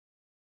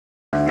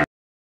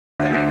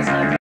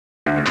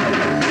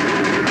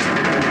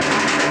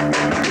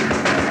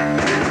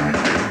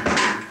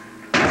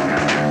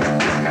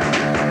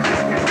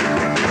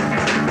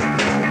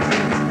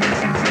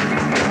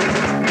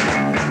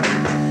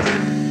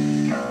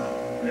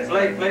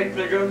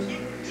Play drums.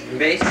 And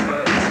bass.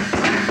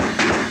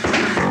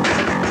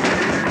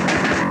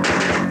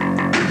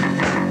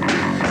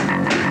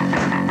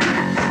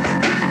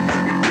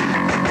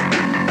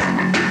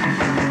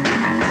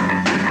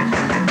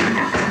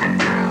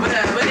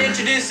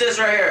 Introduce this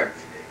right here.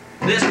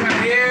 This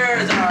right here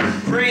is our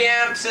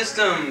preamp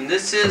system.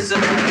 This is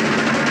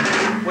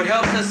what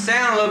helps us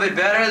sound a little bit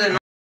better than.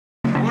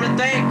 I want to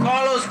thank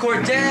Carlos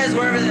Cortez,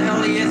 wherever the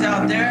hell he is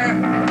out there.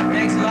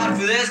 Thanks a lot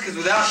for this, because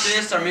without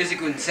this, our music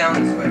wouldn't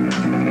sound this way.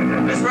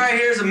 This right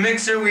here is a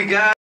mixer we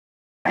got.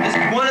 This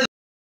is one of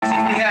the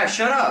mixers we have.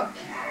 Shut up.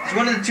 It's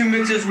one of the two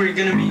mixers we're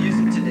going to be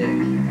using today.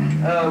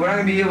 We're not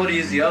going to be able to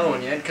use the other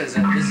one yet, because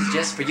this is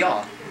just for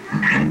y'all.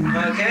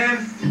 Okay.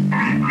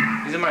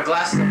 These are my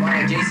glasses I bought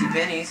at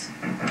JCPenney's.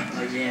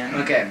 Again.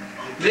 Okay.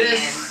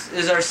 This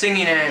is our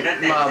singing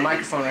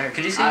microphone right here.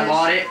 Could you see I this?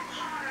 bought it.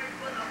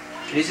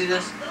 Can you see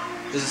this?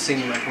 This is a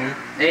singing microphone.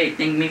 Hey,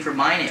 thank me for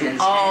buying it. To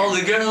all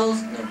the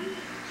girls. No.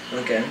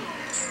 Okay.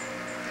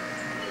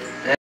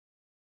 And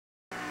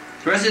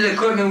the rest of the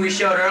equipment we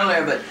showed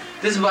earlier, but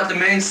this is about the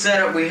main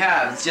setup we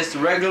have. It's just a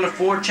regular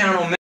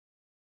 4-channel mix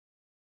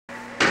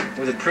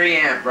with a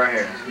preamp right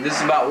here. And this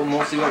is about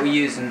mostly what we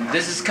use, and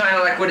this is kind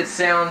of like what it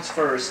sounds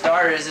for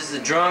starters. This is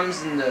the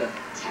drums and the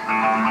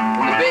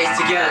bass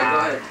together. Go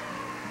ahead.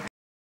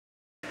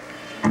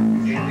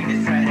 Yeah, we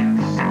just tried it out.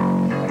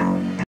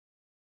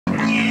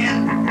 Yeah.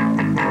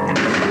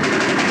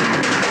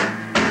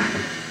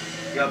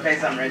 Yo, pay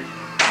something, Rich. This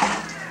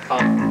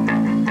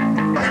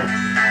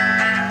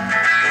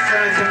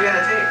one's gonna be on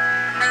the tape.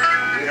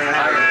 We don't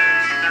have it.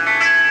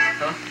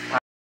 Huh?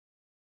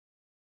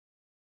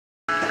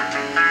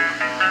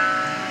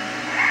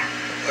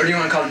 Or do you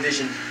want to call it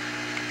Vision?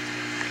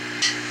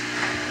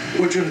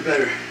 Which one's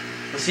better?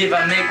 Let's see if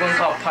I make one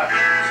called Pyro.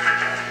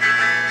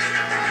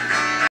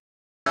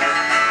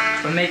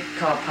 If I make it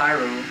called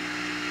Pyro.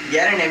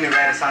 Yeah, I didn't even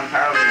write a song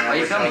PyroVision. Are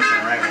you filming?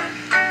 Right one.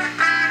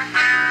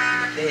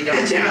 Hey,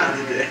 don't jam.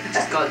 It's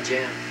just called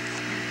Jam.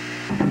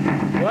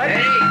 What?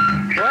 Hey!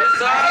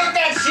 What? I hate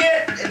that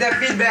shit! That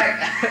feedback.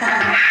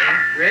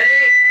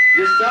 Ready?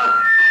 This song.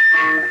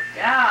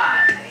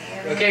 God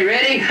damn. Okay,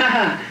 ready?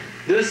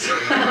 This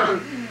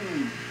song.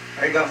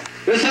 There you go.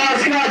 This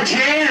song's called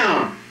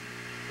Jam.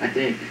 I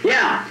think.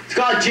 Yeah, it's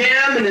called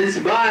Jam, and it's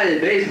by the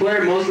bass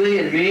player mostly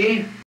and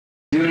me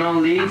doing all the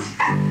leads.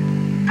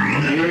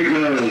 Here we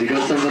go. It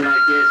goes something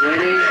like this.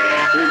 Ready?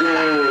 Here we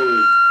go.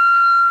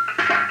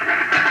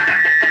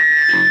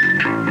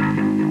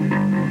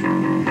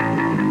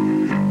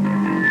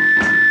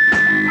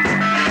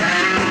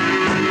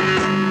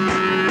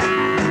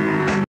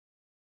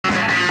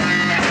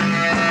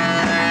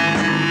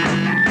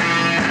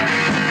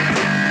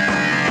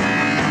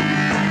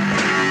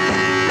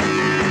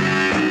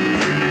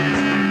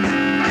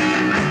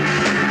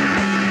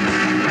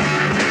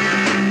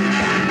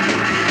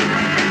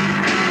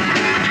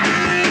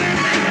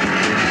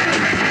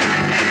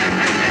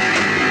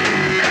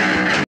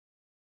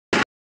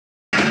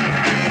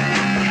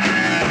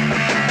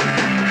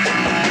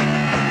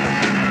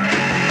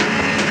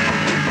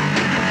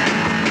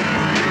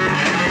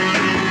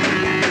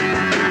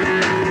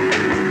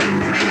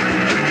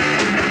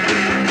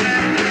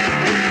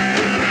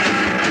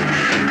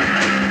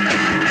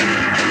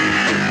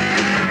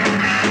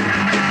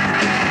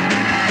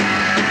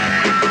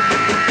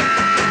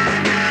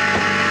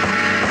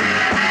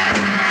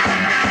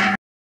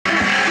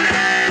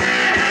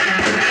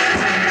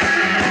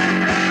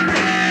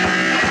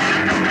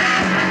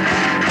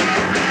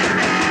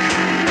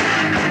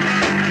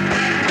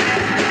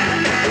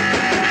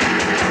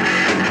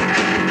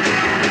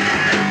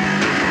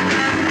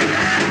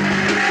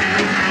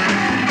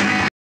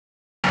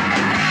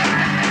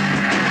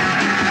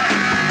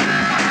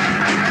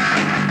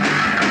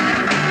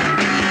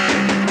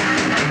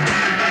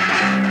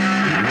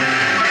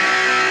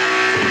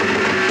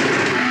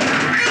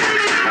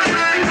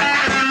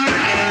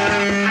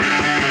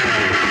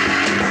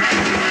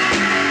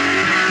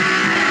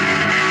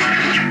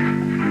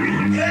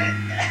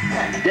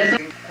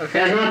 Okay.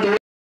 That's not the way